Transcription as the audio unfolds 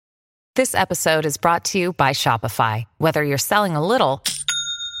This episode is brought to you by Shopify. Whether you're selling a little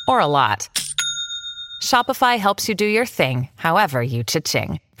or a lot, Shopify helps you do your thing, however you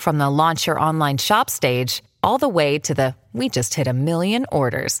cha-ching. From the launch your online shop stage, all the way to the we just hit 1 million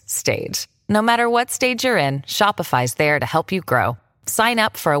orders stage. No matter what stage you're in, Shopify's there to help you grow. Sign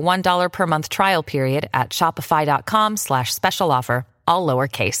up for a $1 per month trial period at shopify.com/special offer, all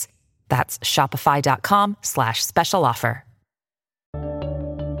lowercase. That's shopify.com/special offer.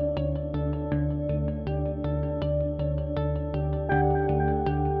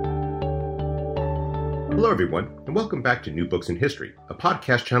 Hello, everyone, and welcome back to New Books in History, a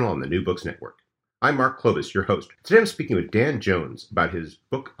podcast channel on the New Books Network. I'm Mark Clovis, your host. Today I'm speaking with Dan Jones about his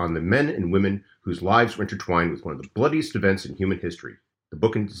book on the men and women whose lives were intertwined with one of the bloodiest events in human history. The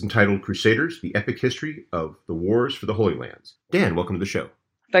book is entitled Crusaders, The Epic History of the Wars for the Holy Lands. Dan, welcome to the show.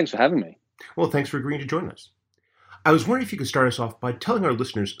 Thanks for having me. Well, thanks for agreeing to join us. I was wondering if you could start us off by telling our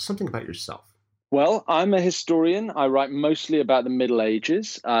listeners something about yourself. Well, I'm a historian. I write mostly about the Middle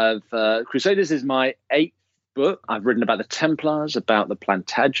Ages. Crusaders is my 8th book. I've written about the Templars, about the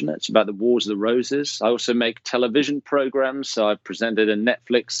Plantagenets, about the Wars of the Roses. I also make television programs. So I've presented a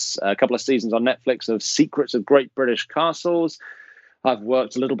couple of seasons on Netflix of Secrets of Great British Castles. I've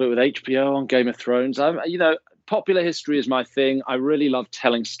worked a little bit with HBO on Game of Thrones. Popular history is my thing. I really love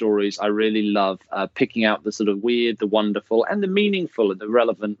telling stories. I really love picking out the sort of weird, the wonderful, and the meaningful and the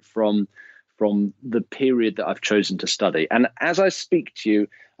relevant from the period that I've chosen to study. And as I speak to you,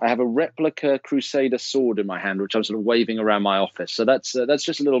 I have a replica Crusader sword in my hand, which I'm sort of waving around my office. So that's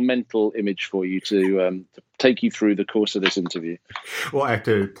just a little mental image for you to take you through the course of this interview. Well, I have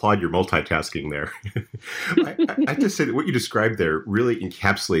to applaud your multitasking there. I have to say that what you described there really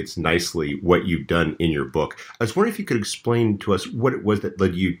encapsulates nicely what you've done in your book. I was wondering if you could explain to us what it was that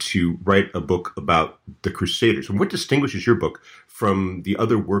led you to write a book about the Crusaders, and what distinguishes your book from the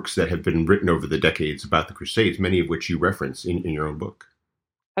other works that have been written over the decades about the Crusades, many of which you reference in your own book.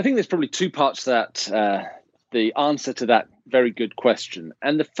 I think there's probably two parts to that, the answer to that very good question.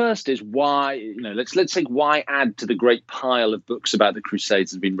 And the first is why, let's think why add to the great pile of books about the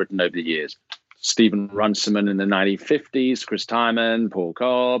Crusades that have been written over the years. Stephen Runciman in the 1950s, Chris Tyman, Paul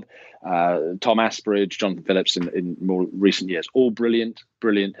Cobb, Tom Asbridge, Jonathan Phillips in more recent years. All brilliant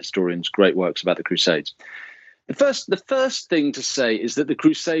historians, great works about the Crusades. The first thing to say is that the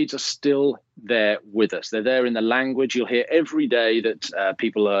Crusades are still there with us. They're there in the language. You'll hear every day that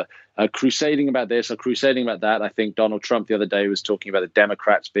people are crusading about this or crusading about that. I think Donald Trump the other day was talking about the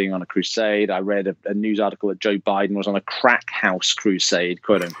Democrats being on a crusade. I read a news article that Joe Biden was on a crack house crusade,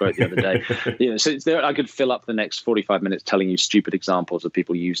 quote unquote, the other day. So it's there. I could fill up the next 45 minutes telling you stupid examples of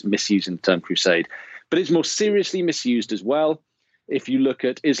people misusing the term crusade. But it's more seriously misused as well. If you look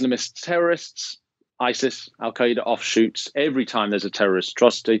at Islamist terrorists, ISIS, Al-Qaeda offshoots, every time there's a terrorist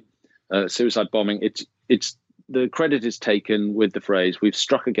atrocity, suicide bombing, it's the credit is taken with the phrase, we've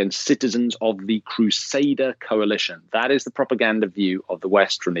struck against citizens of the Crusader coalition. That is the propaganda view of the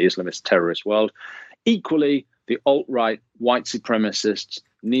West from the Islamist terrorist world. Equally, the alt-right, white supremacists,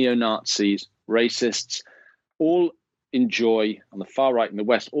 neo-Nazis, racists, all enjoy, on the far right in the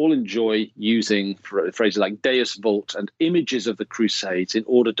West, all enjoy using phrases like Deus Vult and images of the Crusades in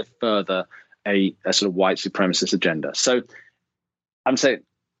order to further a sort of white supremacist agenda. So I'm saying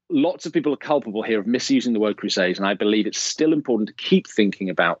lots of people are culpable here of misusing the word Crusades, and I believe it's still important to keep thinking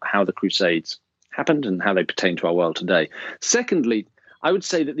about how the Crusades happened and how they pertain to our world today. Secondly, I would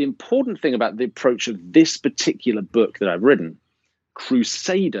say that the important thing about the approach of this particular book that I've written,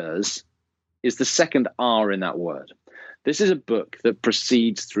 Crusaders, is the second R in that word. This is a book that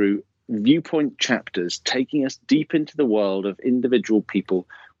proceeds through viewpoint chapters, taking us deep into the world of individual people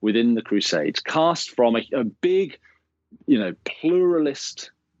within the Crusades, cast from a big,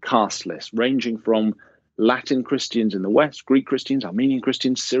 pluralist cast list, ranging from Latin Christians in the West, Greek Christians, Armenian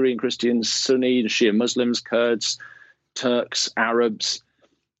Christians, Syrian Christians, Sunni and Shia Muslims, Kurds, Turks, Arabs,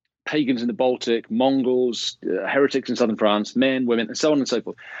 pagans in the Baltic, Mongols, heretics in southern France, men, women, and so on and so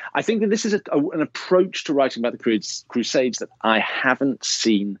forth. I think that this is an approach to writing about the Crusades that I haven't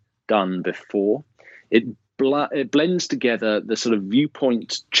seen done before. It blends together the sort of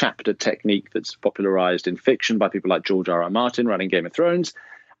viewpoint chapter technique that's popularized in fiction by people like George R.R. Martin writing Game of Thrones,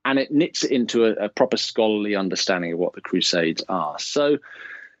 and it knits it into a proper scholarly understanding of what the Crusades are. So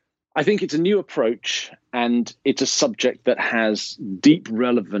I think it's a new approach, and it's a subject that has deep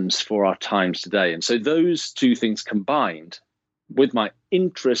relevance for our times today. And so those two things combined, with my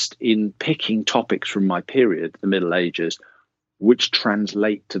interest in picking topics from my period, the Middle Ages, which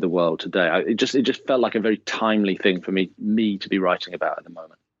translate to the world today. It just felt like a very timely thing for me to be writing about at the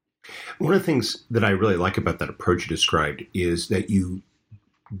moment. One of the things that I really like about that approach you described is that you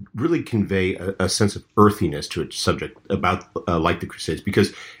really convey a sense of earthiness to a subject about like the Crusades,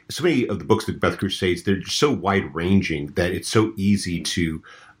 because so many of the books about the Crusades, they're just so wide ranging that it's so easy to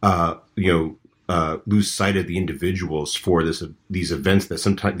lose sight of the individuals for these events that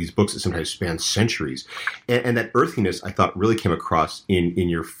sometimes these books that sometimes span centuries, and that earthiness I thought really came across in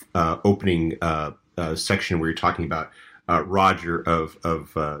your opening section where you're talking about Roger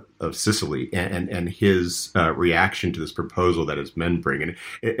of Sicily and his reaction to this proposal that his men bring, and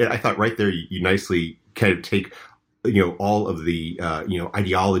I thought right there you nicely kind of take all of the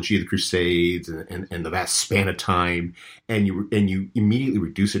ideology of the Crusades and the vast span of time, and you immediately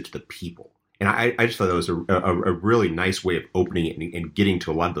reduce it to the people. And I just thought that was a really nice way of opening it and getting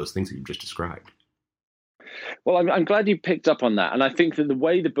to a lot of those things that you just described. Well, I'm glad you picked up on that, and I think that the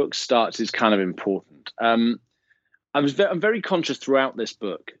way the book starts is kind of important. I'm very conscious throughout this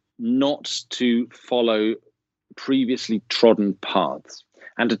book not to follow previously trodden paths,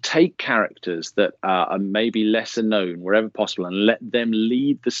 and to take characters that are maybe lesser known wherever possible and let them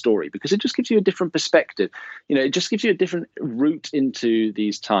lead the story, because it just gives you a different perspective. It just gives you a different route into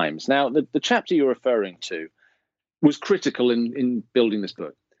these times. Now, the chapter you're referring to was critical in building this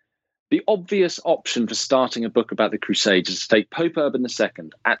book. The obvious option for starting a book about the Crusades is to take Pope Urban II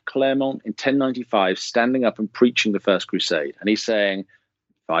at Clermont in 1095, standing up and preaching the First Crusade. And he's saying,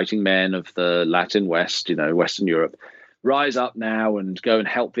 fighting men of the Latin West, Western Europe, rise up now and go and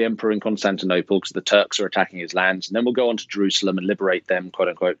help the emperor in Constantinople because the Turks are attacking his lands. And then we'll go on to Jerusalem and liberate them, quote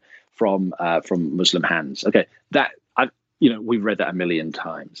unquote, from Muslim hands. Okay, we've read that a million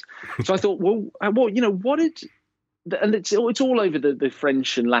times. So I thought, what did... And it's all over the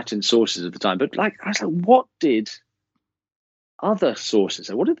French and Latin sources at the time. But I was like, what did other sources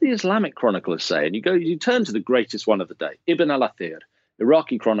say? What did the Islamic chroniclers say? And you turn to the greatest one of the day, Ibn al-Athir,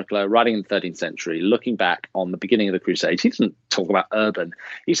 Iraqi chronicler writing in the 13th century, looking back on the beginning of the Crusades. He doesn't talk about Urban.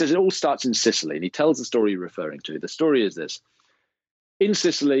 He says it all starts in Sicily, and he tells the story you're referring to. The story is this. In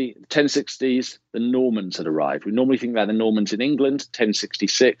Sicily, 1060s, the Normans had arrived. We normally think about the Normans in England,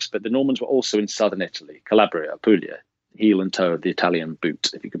 1066, but the Normans were also in southern Italy, Calabria, Apulia, heel and toe of the Italian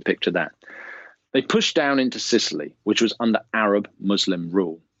boot, if you can picture that. They pushed down into Sicily, which was under Arab Muslim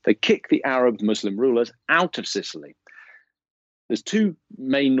rule. They kicked the Arab Muslim rulers out of Sicily. There's two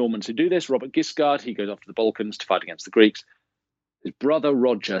main Normans who do this. Robert Guiscard, he goes off to the Balkans to fight against the Greeks. His brother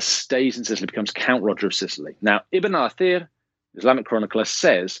Roger stays in Sicily, becomes Count Roger of Sicily. Now, Ibn al-Athir, Islamic chronicler,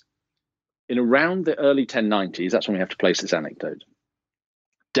 says in around the early 1090s, that's when we have to place this anecdote,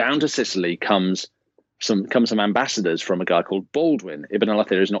 down to Sicily comes some ambassadors from a guy called Baldwin. Ibn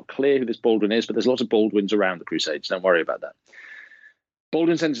al-Athir is not clear who this Baldwin is, but there's lots of Baldwins around the Crusades. Don't worry about that.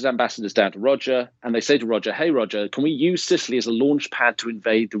 Baldwin sends his ambassadors down to Roger, and they say to Roger, hey, Roger, can we use Sicily as a launch pad to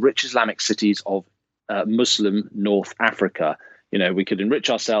invade the rich Islamic cities of Muslim North Africa? We could enrich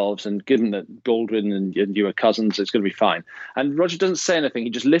ourselves, and given that Baldwin and you are cousins, it's going to be fine. And Roger doesn't say anything. He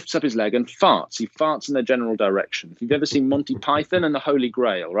just lifts up his leg and farts. He farts in their general direction. If you've ever seen Monty Python and the Holy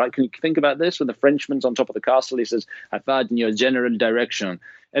Grail, right? Can you think about this? When the Frenchman's on top of the castle, he says, I fart in your general direction.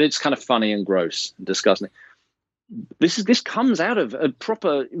 And it's kind of funny and gross and disgusting. This comes out of a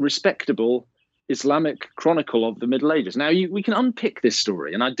proper, respectable Islamic chronicle of the Middle Ages. Now, we can unpick this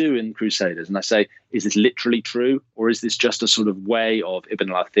story, and I do in Crusaders, and I say, is this literally true, or is this just a sort of way of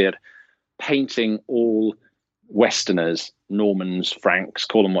Ibn al-Athir painting all Westerners, Normans, Franks,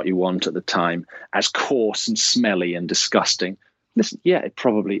 call them what you want at the time, as coarse and smelly and disgusting? Listen, yeah, it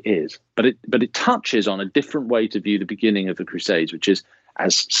probably is, but it touches on a different way to view the beginning of the Crusades, which is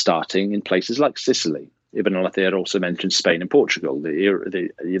as starting in places like Sicily. Ibn al-Athir also mentions Spain and Portugal, the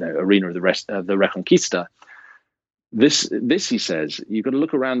arena of the Reconquista. This he says, you've got to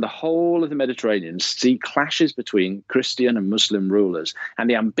look around the whole of the Mediterranean, see clashes between Christian and Muslim rulers, and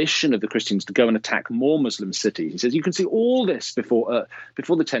the ambition of the Christians to go and attack more Muslim cities. He says you can see all this before the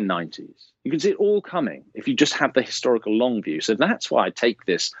 1090s. You can see it all coming if you just have the historical long view. So that's why I take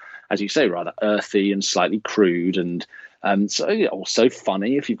this, as you say, rather earthy and slightly crude and also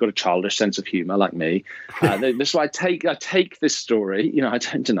funny if you've got a childish sense of humor like me. That's why I take this story. I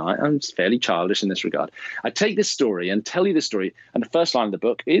don't deny it. I'm fairly childish in this regard. I take this story and tell you the story, and the first line of the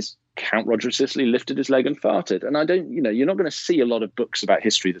book is Count Roger of Sicily lifted his leg and farted. And I don't, you're not going to see a lot of books about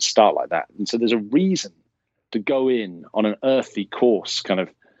history that start like that. And so there's a reason to go in on an earthy, coarse, kind of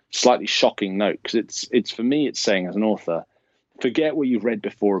slightly shocking note, because it's for me, it's saying as an author, forget what you've read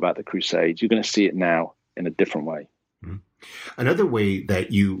before about the Crusades. You're going to see it now in a different way. Another way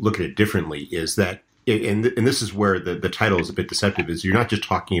that you look at it differently is that, and this is where the title is a bit deceptive, is you're not just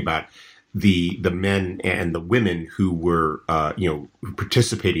talking about the men and the women who were who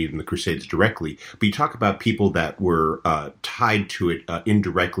participated in the Crusades directly, but you talk about people that were tied to it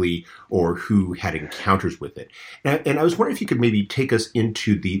indirectly or who had encounters with it. And I was wondering if you could maybe take us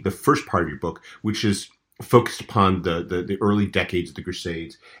into the first part of your book, which is focused upon the early decades of the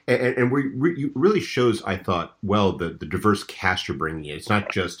Crusades, and where it really shows, I thought, well, the diverse cast you're bringing in. It's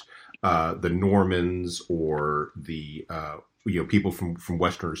not just the Normans or the people from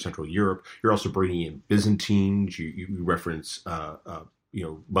Western or Central Europe. You're also bringing in Byzantines. You reference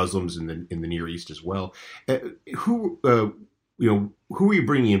Muslims in the Near East as well. Who are you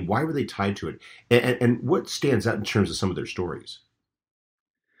bringing in? Why were they tied to it? And what stands out in terms of some of their stories?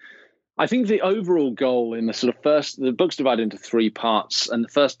 I think the overall goal in the book's divided into three parts, and the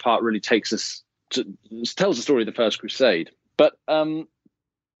first part really tells the story of the First Crusade. But I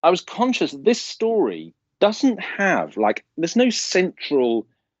was conscious that this story doesn't have, there's no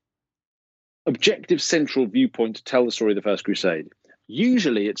objective central viewpoint to tell the story of the First Crusade.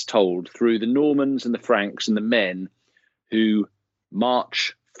 Usually it's told through the Normans and the Franks and the men who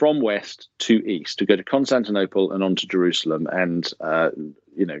march from west to east, to go to Constantinople and on to Jerusalem and,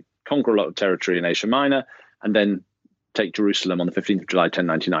 conquer a lot of territory in Asia Minor and then take Jerusalem on the 15th of July,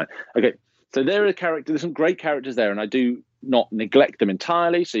 1099. Okay, so there's some great characters there, and I do not neglect them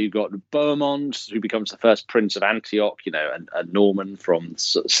entirely. So you've got Bohemond, who becomes the first prince of Antioch, a Norman from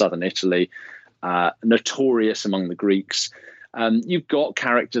southern Italy, notorious among the Greeks. You've got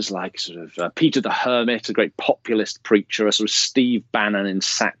characters like Peter the Hermit, a great populist preacher, a sort of Steve Bannon in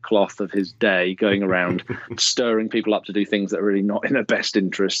sackcloth of his day, going around stirring people up to do things that are really not in their best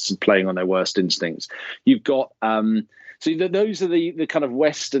interests and playing on their worst instincts. You've got so those are the kind of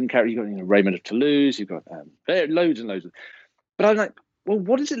Western characters. You've got Raymond of Toulouse. You've got loads and loads of. But I'm like, well,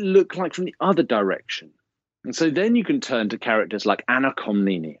 what does it look like from the other direction? And so then you can turn to characters like Anna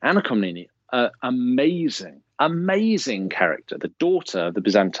Komnene. Anna Komnene, amazing character, the daughter of the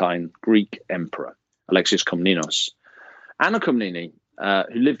Byzantine Greek emperor, Alexios Komnenos. Anna Komnene,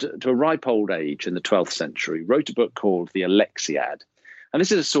 who lived to a ripe old age in the 12th century, wrote a book called the Alexiad. And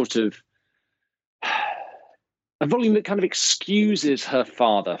this is a sort of a volume that kind of excuses her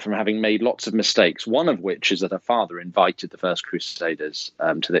father from having made lots of mistakes, one of which is that her father invited the first Crusaders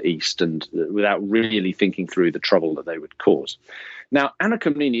to the east and without really thinking through the trouble that they would cause. Now, Anna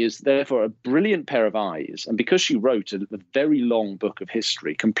Komnene is therefore a brilliant pair of eyes, and because she wrote a very long book of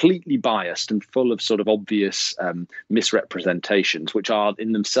history, completely biased and full of sort of obvious misrepresentations, which are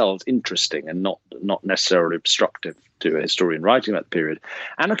in themselves interesting and not necessarily obstructive to a historian writing about the period,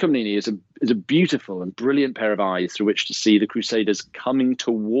 Anna Komnene is a beautiful and brilliant pair of eyes through which to see the Crusaders coming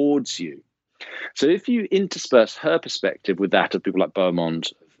towards you. So if you intersperse her perspective with that of people like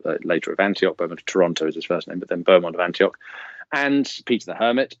Bohemond, later of Antioch, Bohemond of Toronto is his first name, but then Bohemond of Antioch, and Peter the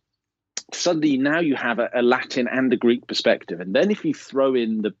Hermit, suddenly now you have a Latin and a Greek perspective. And then if you throw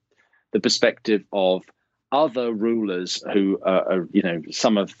in the perspective of other rulers who are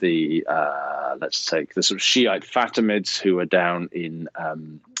some of the, let's take the sort of Shiite Fatimids who are down in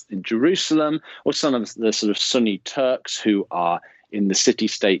Jerusalem, or some of the sort of Sunni Turks who are in the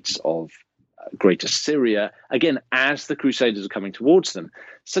city-states of Greater Syria, again, as the Crusaders are coming towards them,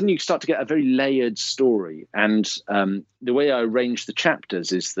 suddenly you start to get a very layered story. And the way I arrange the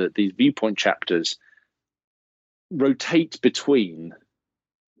chapters is that these viewpoint chapters rotate between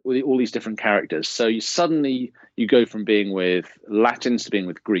all these different characters. So you go from being with Latins to being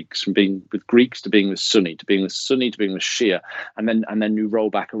with Greeks, from being with Greeks to being with Sunni, to being with Sunni to being with Shia, and then you roll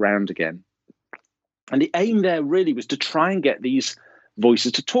back around again. And the aim there really was to try and get these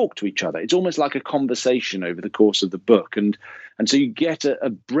voices to talk to each other. It's almost like a conversation over the course of the book. And so you get a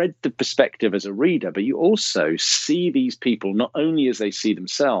breadth of perspective as a reader, but you also see these people not only as they see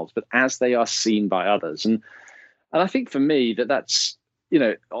themselves, but as they are seen by others. And I think for me that's,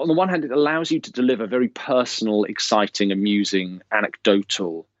 on the one hand, it allows you to deliver very personal, exciting, amusing,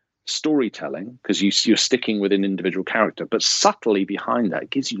 anecdotal storytelling because you're sticking with an individual character, but subtly behind that, it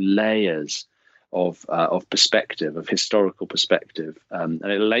gives you layers of perspective, of historical perspective, and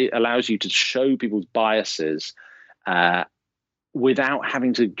it allows you to show people's biases without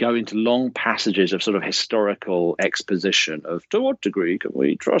having to go into long passages of sort of historical exposition of to what degree can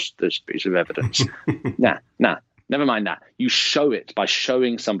we trust this piece of evidence. Nah, never mind that. You show it by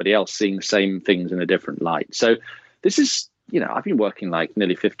showing somebody else seeing the same things in a different light. So this is, I've been working like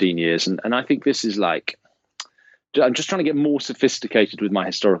nearly 15 years, and I think this is like, I'm just trying to get more sophisticated with my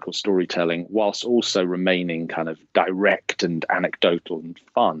historical storytelling whilst also remaining kind of direct and anecdotal and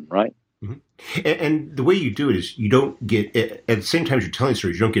fun, right? Mhm. And the way you do it is you don't get at the same time as you're telling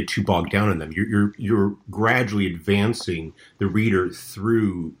stories, you don't get too bogged down in them. You're gradually advancing the reader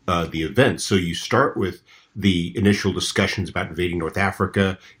through the events. So you start with the initial discussions about invading North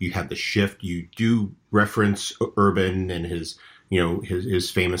Africa. You have the shift. You do reference Urban and his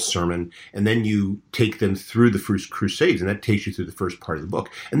his famous sermon, and then you take them through the first Crusades, and that takes you through the first part of the book.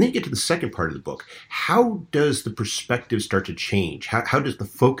 And then you get to the second part of the book. How does the perspective start to change? How does the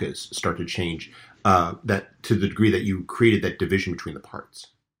focus start to change that to the degree that you created that division between the parts?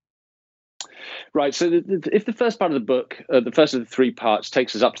 Right. So if the first part of the book, the first of the three parts,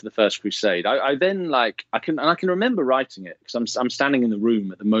 takes us up to the First Crusade, I then I can remember writing it because I'm standing in the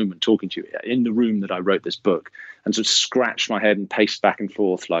room at the moment talking to you in the room that I wrote this book, and sort of scratched my head and paced back and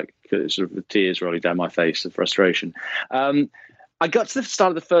forth like sort of the tears rolling down my face of frustration. I got to the start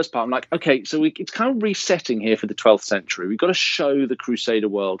of the first part. I'm like, okay, so it's kind of resetting here for the 12th century. We've got to show the Crusader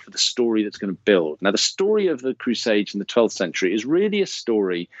world for the story that's going to build. Now, the story of the Crusades in the 12th century is really a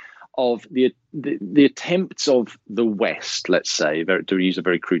story of the attempts of the West, let's say, to use a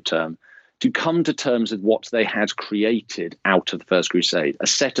very crude term, to come to terms with what they had created out of the First Crusade, a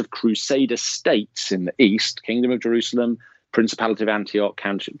set of Crusader states in the East, Kingdom of Jerusalem, Principality of Antioch,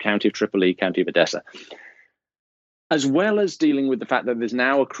 County of Tripoli, County of Edessa, as well as dealing with the fact that there's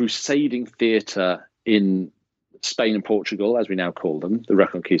now a crusading theatre in Spain and Portugal, as we now call them, the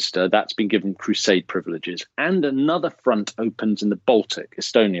Reconquista, that's been given crusade privileges. And another front opens in the Baltic,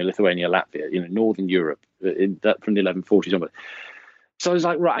 Estonia, Lithuania, Latvia, Northern Europe, from the 1140s onward. So I was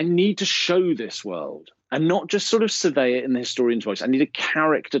like, right, I need to show this world and not just sort of survey it in the historian's voice. I need a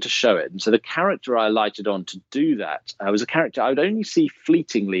character to show it. And so the character I lighted on to do that was a character I would only see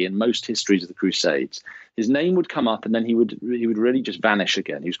fleetingly in most histories of the Crusades. His name would come up and then he would really just vanish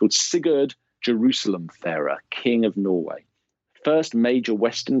again. He was called Sigurd Jerusalem Farer, King of Norway, first major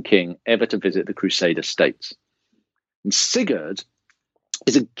Western king ever to visit the Crusader states. And Sigurd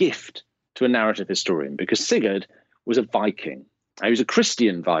is a gift to a narrative historian because Sigurd was a Viking. He was a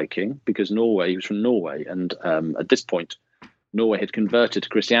Christian Viking because he was from Norway. And at this point, Norway had converted to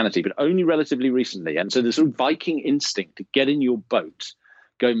Christianity, but only relatively recently. And so the sort of Viking instinct to get in your boat,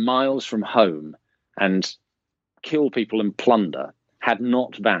 go miles from home and kill people and plunder had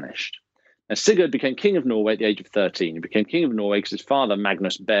not vanished. Now, Sigurd became king of Norway at the age of 13. He became king of Norway because his father,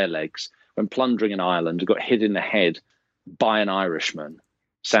 Magnus Barelegs, when plundering an island, got hit in the head by an Irishman.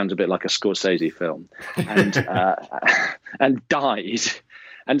 Sounds a bit like a Scorsese film, and died.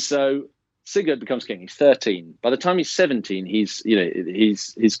 And so Sigurd becomes king. He's 13. By the time he's 17,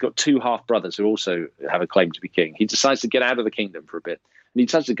 he's got two half brothers who also have a claim to be king. He decides to get out of the kingdom for a bit, and he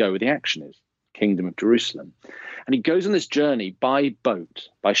decides to go where the action is, Kingdom of Jerusalem. And he goes on this journey by boat,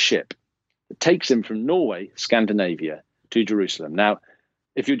 by ship. It takes him from Norway, Scandinavia, to Jerusalem. Now,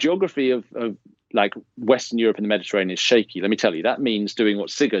 if your geography of like Western Europe and the Mediterranean is shaky, let me tell you, that means doing what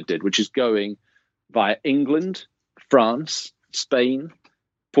Sigurd did, which is going via England, France, Spain,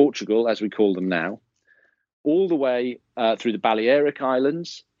 Portugal, as we call them now, all the way through the Balearic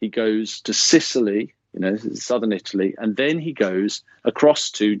Islands. He goes to Sicily, southern Italy, and then he goes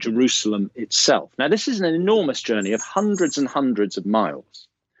across to Jerusalem itself. Now, this is an enormous journey of hundreds and hundreds of miles,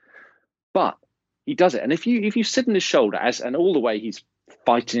 but he does it. And if you sit on his shoulder, and all the way he's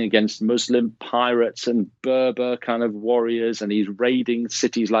fighting against Muslim pirates and Berber kind of warriors, and he's raiding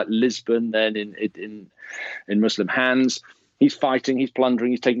cities like Lisbon then in Muslim hands. He's fighting, he's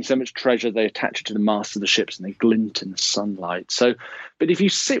plundering, he's taking so much treasure, they attach it to the masts of the ships and they glint in the sunlight. But if you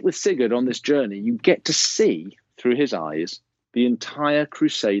sit with Sigurd on this journey, you get to see through his eyes the entire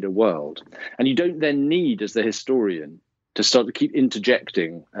Crusader world. And you don't then need, as the historian, to start to keep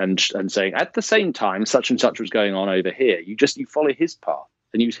interjecting and saying, at the same time, such and such was going on over here. You follow his path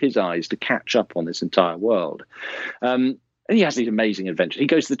and use his eyes to catch up on this entire world. And he has these amazing adventures. He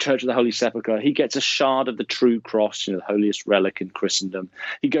goes to the Church of the Holy Sepulchre. He gets a shard of the true cross, the holiest relic in Christendom.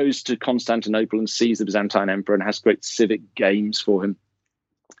 He goes to Constantinople and sees the Byzantine emperor and has great civic games for him.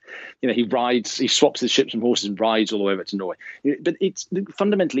 He swaps his ships and horses and rides all the way over to Norway. But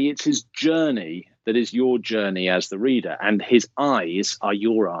fundamentally, it's his journey that is your journey as the reader, and his eyes are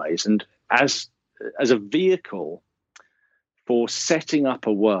your eyes. And as a vehicle for setting up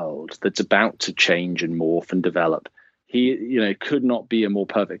a world that's about to change and morph and develop, he could not be a more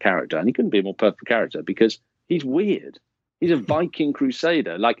perfect character. And he couldn't be a more perfect character because he's weird. He's a Viking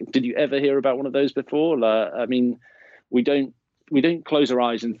crusader. Like, did you ever hear about one of those before? We don't close our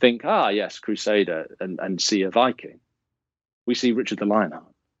eyes and think, yes, crusader, and see a Viking. We see Richard the Lionheart,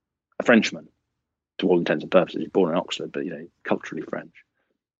 a Frenchman, to all intents and purposes. He's born in Oxford, but culturally French.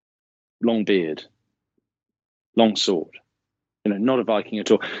 Long beard, long sword. Not a Viking at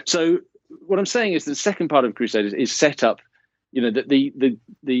all. So what I'm saying is the second part of Crusaders is set up, that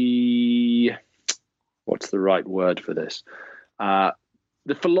the what's the right word for this?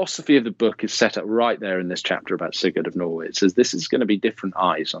 The philosophy of the book is set up right there in this chapter about Sigurd of Norway. It says this is going to be different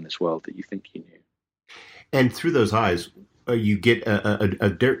eyes on this world that you think you knew. And through those eyes, you get a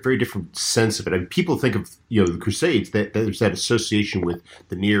very different sense of it. I mean, people think of the Crusades that there's that association with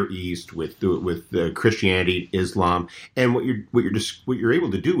the Near East, with Christianity, Islam, and what you're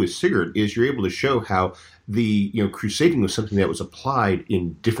able to do with Sigurd is you're able to show how the crusading was something that was applied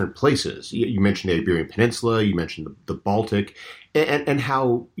in different places. You mentioned the Iberian Peninsula, you mentioned the Baltic, and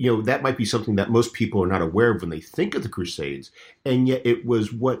how that might be something that most people are not aware of when they think of the Crusades, and yet it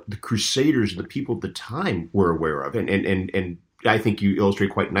was what the Crusaders and the people at the time were aware of, and I think you illustrate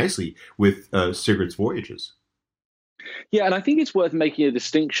quite nicely with Sigurd's voyages. Yeah, and I think it's worth making a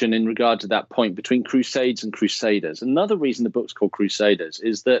distinction in regard to that point between Crusades and Crusaders. Another reason the book's called Crusaders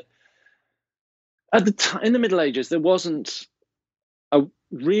is that at the time, in the Middle Ages, there wasn't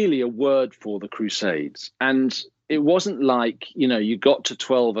really a word for the Crusades. And it wasn't like, you got to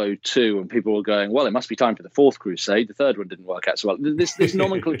 1202 and people were going, well, it must be time for the Fourth Crusade. The third one didn't work out so well. This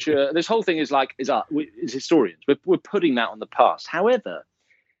nomenclature, this whole thing is historians. We're putting that on the past. However,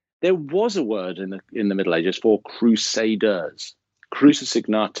 there was a word in the Middle Ages for crusaders, crucis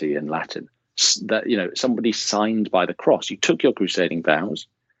signati in Latin, that, somebody signed by the cross. You took your crusading vows.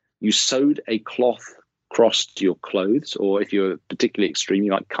 You sewed a cloth cross to your clothes, or if you're particularly extreme, you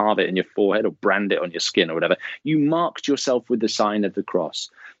might carve it in your forehead or brand it on your skin or whatever. You marked yourself with the sign of the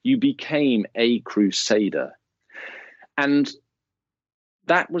cross. You became a crusader. And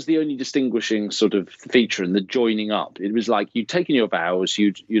that was the only distinguishing sort of feature in the joining up. It was like you'd taken your vows,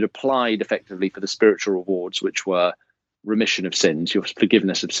 you'd applied effectively for the spiritual rewards, which were remission of sins, your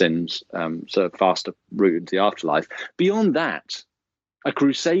forgiveness of sins, so a faster route into the afterlife. Beyond that, a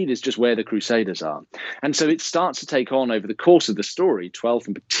crusade is just where the Crusaders are. And so it starts to take on, over the course of the story, 12th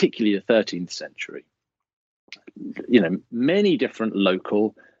and particularly the 13th century, many different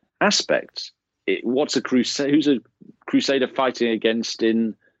local aspects. Who's a crusader fighting against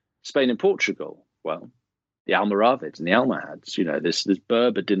in Spain and Portugal? Well, the Almoravids and the Almohads. There's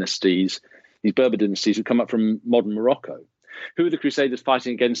Berber dynasties, these Berber dynasties who come up from modern Morocco. Who are the Crusaders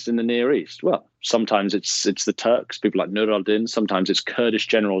fighting against in the Near East? Well, sometimes it's the Turks, people like Nur al-Din. Sometimes it's Kurdish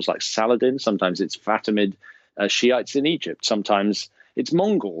generals like Saladin. Sometimes it's Fatimid Shiites in Egypt. Sometimes it's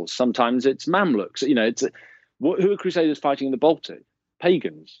Mongols. Sometimes it's Mamluks. Who are Crusaders fighting in the Baltic?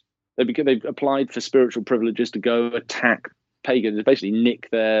 Pagans. They've applied for spiritual privileges to go attack pagans, basically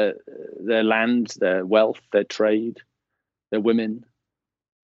nick their land, their wealth, their trade, their women.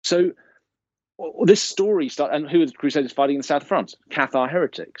 So this story starts, and who are the Crusaders fighting in the south of France? Cathar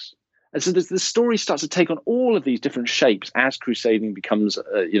heretics. And so the story starts to take on all of these different shapes as crusading becomes,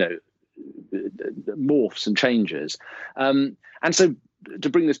 morphs and changes. And so to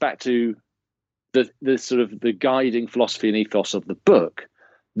bring this back to the sort of the guiding philosophy and ethos of the book,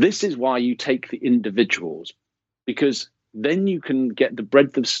 this is why you take the individuals, because then you can get the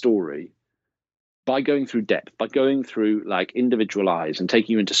breadth of story by going through depth, by going through like individual eyes and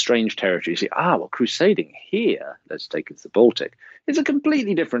taking you into strange territory. You see, crusading here, let's take it to the Baltic, is a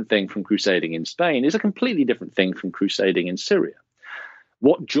completely different thing from crusading in Spain, is a completely different thing from crusading in Syria.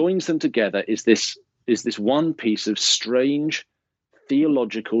 What joins them together is this one piece of strange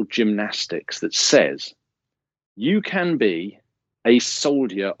theological gymnastics that says you can be a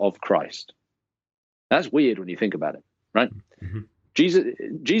soldier of Christ. That's weird when you think about it, right? Mm-hmm.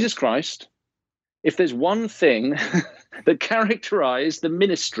 Jesus Christ, if there's one thing that characterized the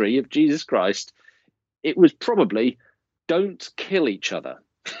ministry of Jesus Christ, it was probably don't kill each other.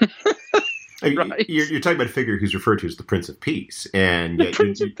 Right? You're talking about a figure who's referred to as the Prince of Peace. And the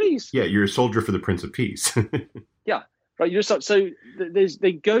Prince of Peace. Yeah, you're a soldier for the Prince of Peace. Yeah. Right,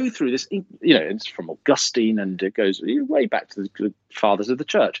 they go through this, it's from Augustine and it goes way back to the fathers of the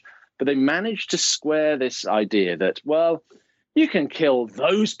church. But they managed to square this idea that, well, you can kill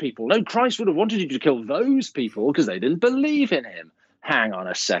those people. No, Christ would have wanted you to kill those people because they didn't believe in him. Hang on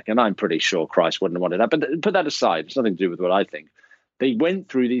a second. I'm pretty sure Christ wouldn't have wanted that. But put that aside. It's nothing to do with what I think. They went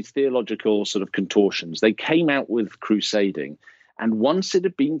through these theological sort of contortions. They came out with crusading. And once it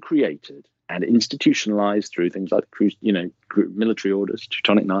had been created and institutionalized through things like, military orders,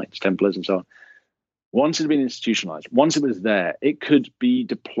 Teutonic Knights, Templars, and so on, once it had been institutionalized, once it was there, it could be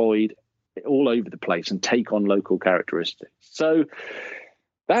deployed all over the place and take on local characteristics. So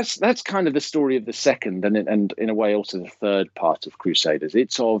that's kind of the story of the second and in a way also the third part of Crusaders.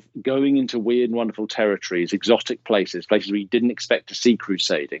 It's of going into weird and wonderful territories, exotic places where you didn't expect to see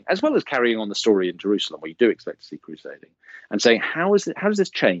crusading, as well as carrying on the story in Jerusalem where you do expect to see crusading, and saying, how does this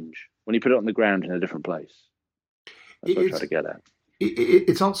change when you put it on the ground in a different place. That's what I try to get at.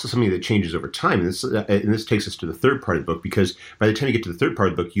 It's also something that changes over time, and this takes us to the third part of the book, because by the time you get to the third part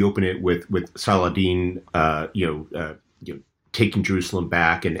of the book, you open it with Saladin, taking Jerusalem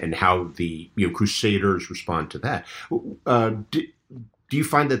back, and how the Crusaders respond to that. Do you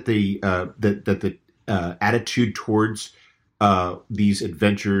find that the attitude towards these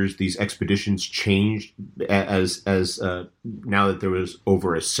adventures, these expeditions, changed as now that there was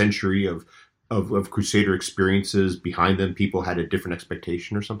over a century of Crusader experiences behind them? People had a different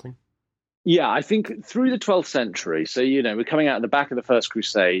expectation or something? Yeah, I think through the 12th century, so, we're coming out of the back of the First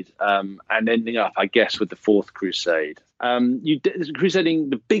Crusade and ending up, I guess, with the Fourth Crusade. Crusading,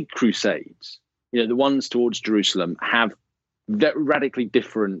 the big crusades, the ones towards Jerusalem, have radically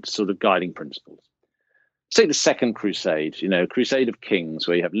different sort of guiding principles. Take the Second Crusade, Crusade of Kings,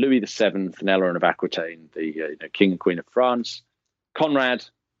 where you have Louis VII and Eleanor of Aquitaine, the King and Queen of France, Conrad,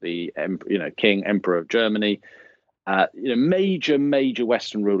 the King, Emperor of Germany, major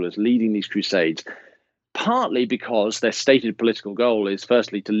Western rulers leading these crusades, partly because their stated political goal is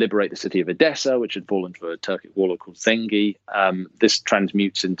firstly to liberate the city of Edessa, which had fallen to a Turkic warlord called Zengi. This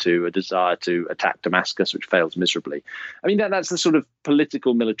transmutes into a desire to attack Damascus, which fails miserably. I mean, that's the sort of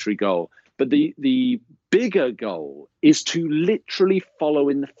political military goal. But the bigger goal is to literally follow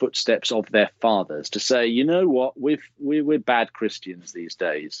in the footsteps of their fathers, to say, you know what, we're bad Christians these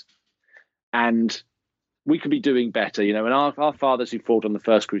days, and we could be doing better. And our fathers who fought on the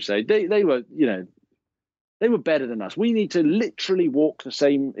First Crusade, they were, they were better than us. We need to literally walk the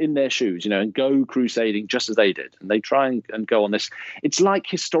same in their shoes, and go crusading just as they did. And they try and go on this. It's like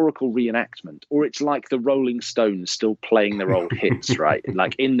historical reenactment, or it's like the Rolling Stones still playing their old hits, right?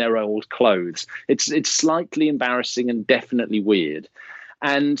 Like in their old clothes. It's slightly embarrassing and definitely weird.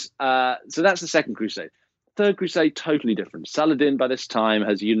 And so that's the Second Crusade. Third Crusade, totally different. Saladin, by this time,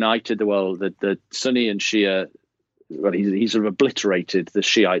 has united the world, the Sunni and Shia. Well, he's sort of obliterated the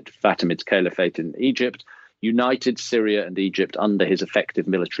Shiite Fatimid Caliphate in Egypt, united Syria and Egypt under his effective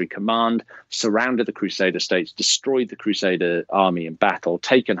military command, surrounded the Crusader states, destroyed the Crusader army in battle,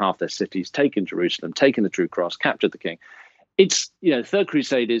 taken half their cities, taken Jerusalem, taken the True Cross, captured the king. It's, Third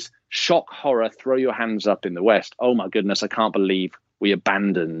Crusade is shock, horror, throw your hands up in the West. Oh my goodness, I can't believe we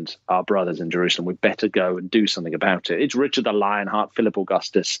abandoned our brothers in Jerusalem. We better go and do something about it. It's Richard the Lionheart, Philip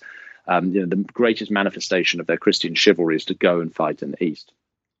Augustus. The greatest manifestation of their Christian chivalry is to go and fight in the East.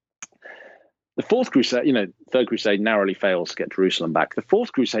 The Fourth Crusade, Third Crusade narrowly fails to get Jerusalem back. The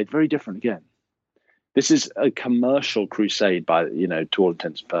Fourth Crusade, very different again. This is a commercial crusade to all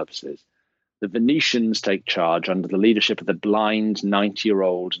intents and purposes. The Venetians take charge under the leadership of the blind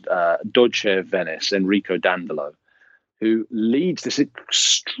 90-year-old Doge of Venice, Enrico Dandolo, who leads this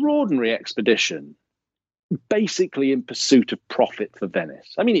extraordinary expedition basically in pursuit of profit for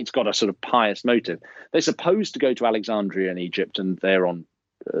Venice. I mean, it's got a sort of pious motive. They're supposed to go to Alexandria in Egypt and they're on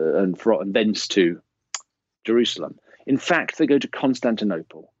and thence to Jerusalem. In fact, they go to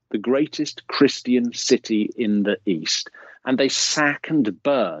Constantinople, the greatest Christian city in the East, and they sack and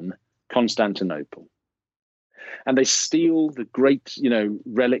burn Constantinople. And they steal the great,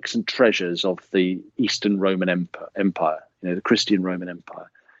 relics and treasures of the Eastern Roman Empire, the Christian Roman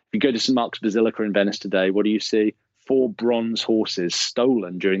Empire. If you go to St. Mark's Basilica in Venice today, what do you see? 4 bronze horses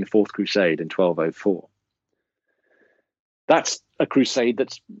stolen during the Fourth Crusade in 1204. That's a crusade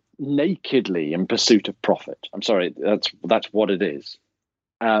that's nakedly in pursuit of profit. I'm sorry, that's what it is.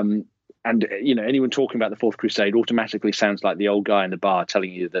 And anyone talking about the Fourth Crusade automatically sounds like the old guy in the bar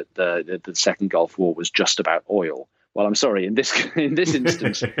telling you that the Second Gulf War was just about oil. Well, I'm sorry, in this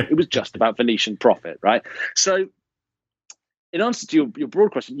instance, it was just about Venetian profit, right? So, in answer to your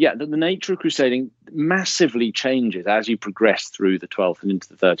broad question, yeah, the nature of crusading massively changes as you progress through the 12th and into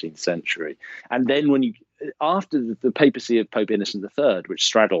the 13th century. And then after the papacy of Pope Innocent III, which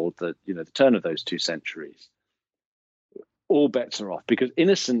straddled the turn of those 2 centuries, all bets are off, because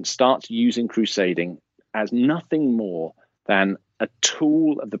Innocent starts using crusading as nothing more than a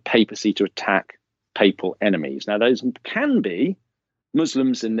tool of the papacy to attack papal enemies. Now, those can be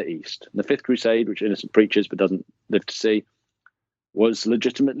Muslims in the East. The Fifth Crusade, which Innocent preaches but doesn't live to see, was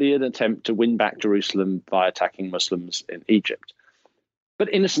legitimately an attempt to win back Jerusalem by attacking Muslims in Egypt.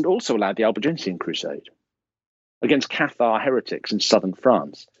 But Innocent also allowed the Albigensian Crusade against Cathar heretics in southern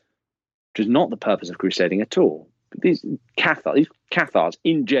France, which is not the purpose of crusading at all. But these Cathars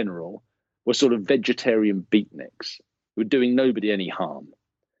in general were sort of vegetarian beatniks who were doing nobody any harm.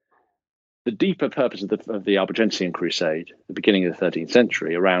 The deeper purpose of the Albigensian Crusade, the beginning of the 13th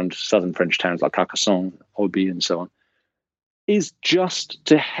century, around southern French towns like Carcassonne, Albi, and so on, is just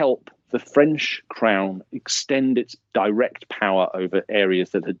to help the French crown extend its direct power over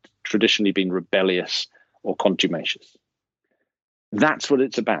areas that had traditionally been rebellious or contumacious. That's what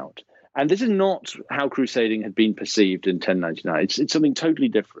it's about. And this is not how crusading had been perceived in 1099. It's something totally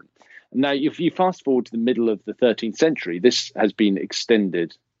different. Now, if you fast forward to the middle of the 13th century, this has been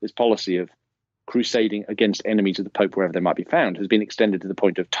extended, this policy of crusading against enemies of the Pope wherever they might be found has been extended to the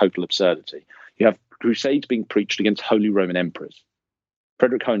point of total absurdity. You have crusades being preached against Holy Roman emperors,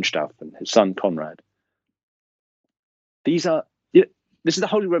 Frederick Hohenstaufen, his son Conrad. This is the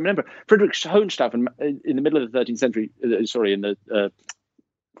Holy Roman Emperor. Frederick Hohenstaufen, in the middle of the 13th century, in the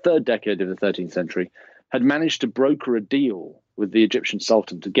third decade of the 13th century, had managed to broker a deal with the Egyptian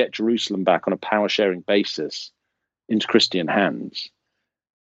Sultan to get Jerusalem back on a power-sharing basis into Christian hands.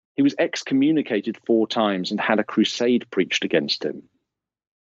 He was excommunicated 4 times and had a crusade preached against him.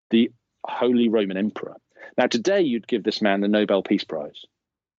 The Holy Roman Emperor. Now, today you'd give this man the Nobel Peace Prize.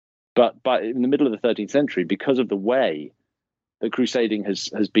 But in the middle of the 13th century, because of the way that crusading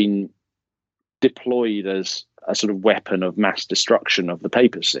has been deployed as a sort of weapon of mass destruction of the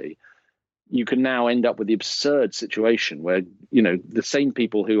papacy, you can now end up with the absurd situation where, the same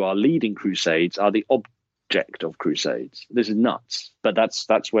people who are leading crusades are the object of crusades. This is nuts, but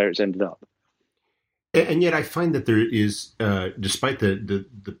that's where it's ended up. And yet I find that there is, despite the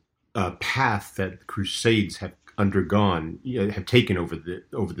path that the crusades have undergone, have taken over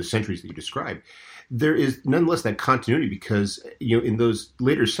the centuries that you described, there is nonetheless that continuity because, in those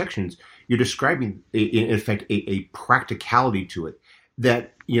later sections, you're describing, in effect, a practicality to it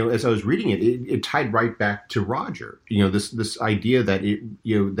that, as I was reading it, it tied right back to Roger. This idea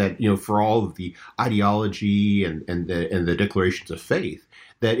that for all of the ideology and the declarations of faith,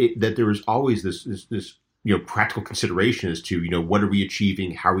 that there was always this practical consideration as to, what are we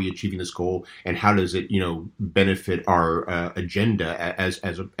achieving? How are we achieving this goal? And how does it, benefit our agenda as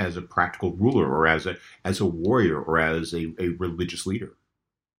a practical ruler or as a warrior or as a religious leader?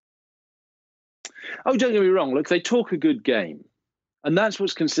 Oh, don't get me wrong. Look, they talk a good game. And that's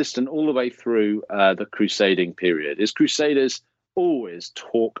what's consistent all the way through the crusading period, is crusaders always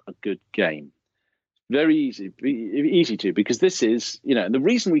talk a good game. Very easy to, because this is, the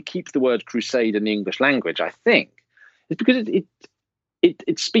reason we keep the word crusade in the English language, I think, is because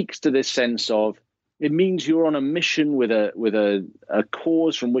it speaks to this sense of, it means you're on a mission with a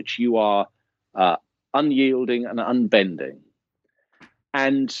cause from which you are unyielding and unbending.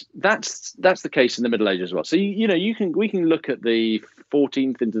 And that's the case in the Middle Ages as well. So we can look at the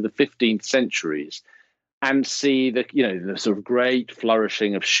 14th into the 15th centuries and see the sort of great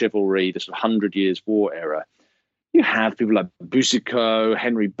flourishing of chivalry, the sort of 100 Years' War era. You have people like Boucicaut,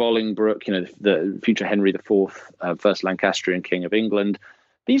 Henry Bolingbroke, the future Henry IV, first Lancastrian King of England.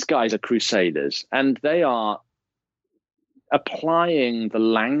 These guys are crusaders, and they are applying the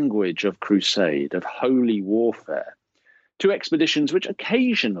language of crusade, of holy warfare, to expeditions which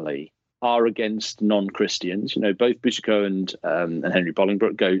occasionally are against non-Christians. Both Boucicaut and Henry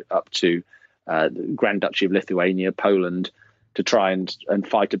Bolingbroke go up to the Grand Duchy of Lithuania, Poland, to try and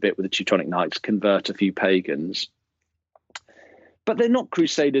fight a bit with the Teutonic Knights, convert a few pagans. But they're not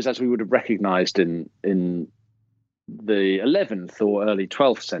crusaders as we would have recognized in the 11th or early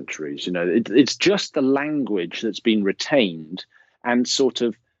 12th centuries. It's just the language that's been retained and sort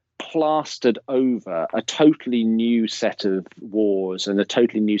of plastered over a totally new set of wars and a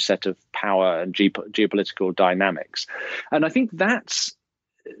totally new set of power and geopolitical dynamics. And I think that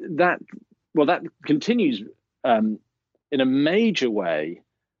continues in a major way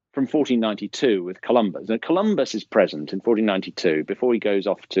from 1492 with Columbus. Now, Columbus is present in 1492 before he goes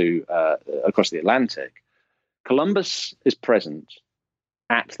off to across the Atlantic. Columbus is present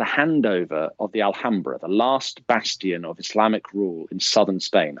at the handover of the Alhambra, the last bastion of Islamic rule in southern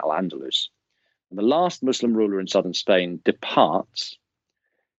Spain, Al-Andalus. And the last Muslim ruler in southern Spain departs.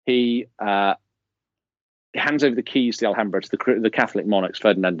 He hands over the keys to the Alhambra to the Catholic monarchs,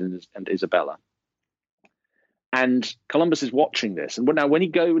 Ferdinand and Isabella. And Columbus is watching this. And now when he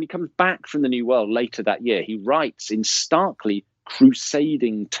comes back from the New World later that year, he writes in starkly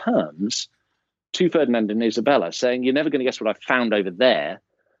crusading terms to Ferdinand and Isabella, saying, you're never going to guess what I've found over there.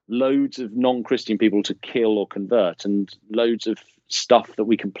 Loads of non-Christian people to kill or convert and loads of stuff that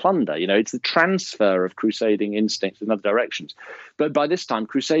we can plunder. It's the transfer of crusading instincts in other directions. But by this time,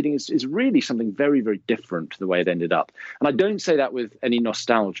 crusading is really something very, very different to the way it ended up. And I don't say that with any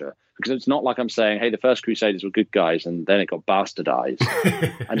nostalgia, because it's not like I'm saying, hey, the first Crusaders were good guys and then it got bastardized.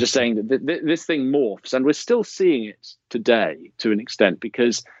 I'm just saying that this thing morphs, and we're still seeing it today to an extent,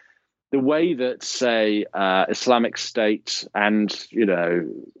 because the way that, say, Islamic State and,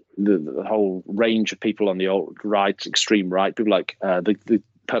 the whole range of people on the alt-right, extreme right, people like the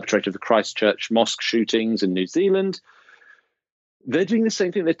perpetrator of the Christchurch mosque shootings in New Zealand. They're doing the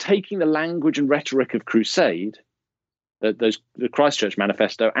same thing. They're taking the language and rhetoric of crusade. The Christchurch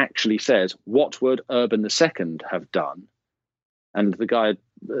Manifesto actually says, what would Urban II have done? And the guy,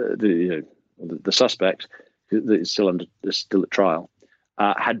 the suspect, that is still at trial,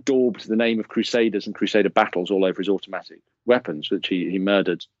 had daubed the name of crusaders and crusader battles all over his automatic weapons, which he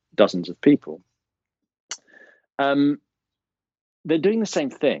murdered dozens of people. They're doing the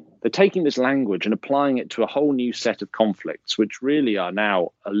same thing. They're taking this language and applying it to a whole new set of conflicts, which really are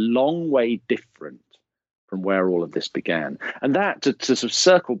now a long way different from where all of this began. And that, to sort of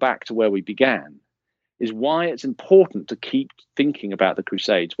circle back to where we began, is why it's important to keep thinking about the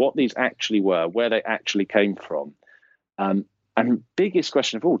Crusades, what these actually were, where they actually came from. And biggest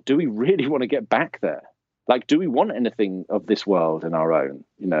question of all, do we really want to get back there? Like, do we want anything of this world in our own?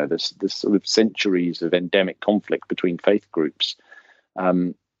 You know, this sort of centuries of endemic conflict between faith groups,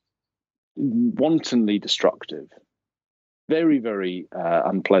 wantonly destructive, very, very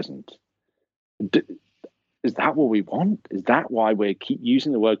unpleasant. Is that what we want? Is that why we keep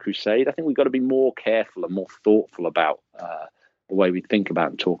using the word crusade? I think we've got to be more careful and more thoughtful about the way we think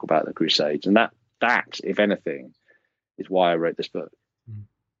about and talk about the Crusades. And that, if anything, is why I wrote this book.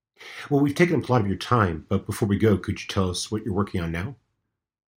 Well, we've taken up a lot of your time, but before we go, could you tell us what you're working on now?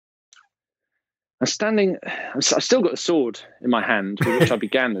 I've still got a sword in my hand with which I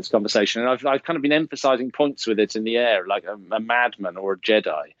began this conversation. And I've kind of been emphasizing points with it in the air, like a madman or a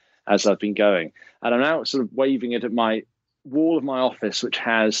Jedi, as I've been going. And I'm now sort of waving it at my wall of my office, which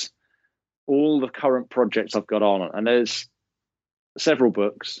has all the current projects I've got on. And there's several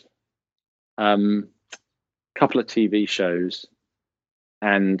books, a couple of TV shows,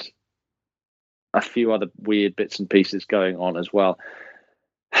 and a few other weird bits and pieces going on as well.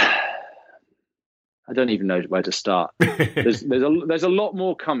 I don't even know where to start. There's a lot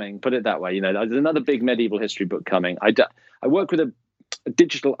more coming, put it that way. You know, there's another big medieval history book coming. I work with a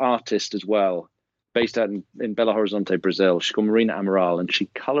digital artist as well, based out in Belo Horizonte, Brazil. She's called Marina Amaral, and she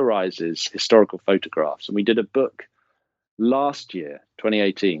colorizes historical photographs. And we did a book last year,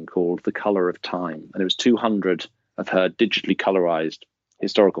 2018, called The Color of Time. And it was 200 of her digitally colorized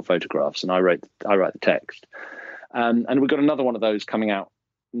historical photographs. And I write the text. And we've got another one of those coming out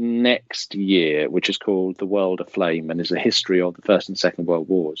next year, which is called The World Aflame, and is a history of the First and Second World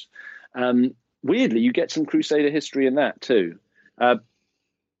Wars. Weirdly, you get some Crusader history in that too.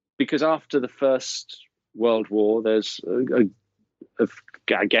 Because after the First World War, there's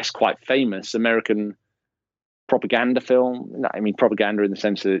I guess, quite famous American propaganda film. I mean, propaganda in the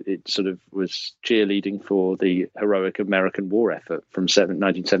sense that it sort of was cheerleading for the heroic American war effort from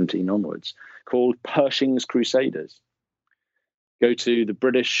 1917 onwards, called Pershing's Crusaders. Go to the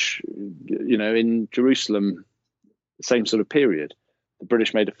British, you know, in Jerusalem, same sort of period. The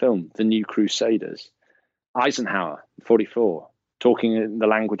British made a film, The New Crusaders. Eisenhower, 1944. Talking in the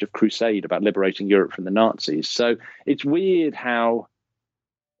language of crusade about liberating Europe from the Nazis. So it's weird how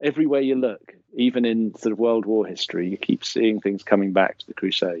everywhere you look, even in sort of World War history, you keep seeing things coming back to the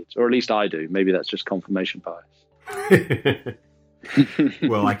Crusades, or at least I do. Maybe that's just confirmation bias.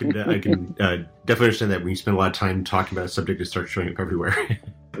 Well, I can definitely understand that when you spend a lot of time talking about a subject, it starts showing up everywhere.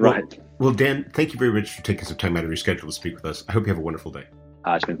 Right. Well, Dan, thank you very much for taking some time out of your schedule to speak with us. I hope you have a wonderful day.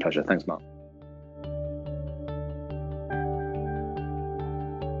 It's been a pleasure. Thanks, Mark.